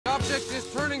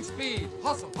Lightning speed.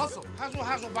 Hustle, hustle. Hassle,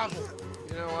 hassle, bazzle.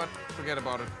 You know what? Forget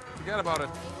about it. Forget about it.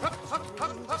 Hup, hup,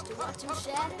 hup, hup, hup.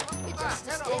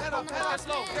 Head up, get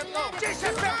low, get low.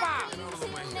 Jesus Pepper!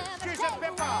 Jesus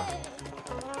Pepper!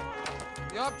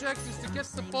 The object is to get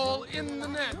the ball in the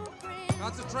net.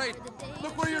 Concentrate.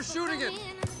 Look where you're shooting it.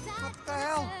 What the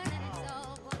hell?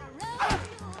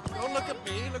 Don't look at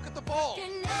me, look at the ball.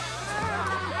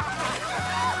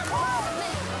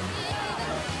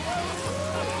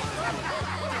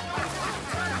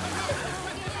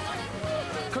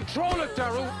 Control it,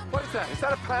 Daryl. What is that? Is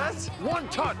that a pass? One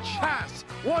touch, pass.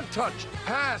 One touch,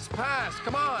 pass, pass.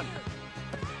 Come on.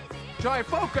 Jai,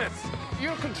 focus.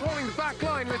 You're controlling the back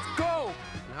line. Let's go.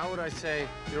 And how would I say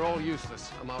you're all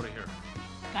useless? I'm out of here.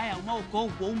 Cái mô cô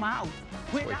vũ máu.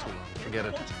 Way too long. Forget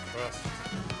it. Trust.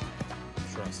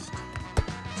 Trust.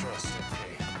 Trust,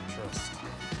 okay. Trust.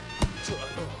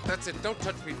 That's it. Don't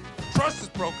touch me. Trust is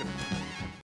broken.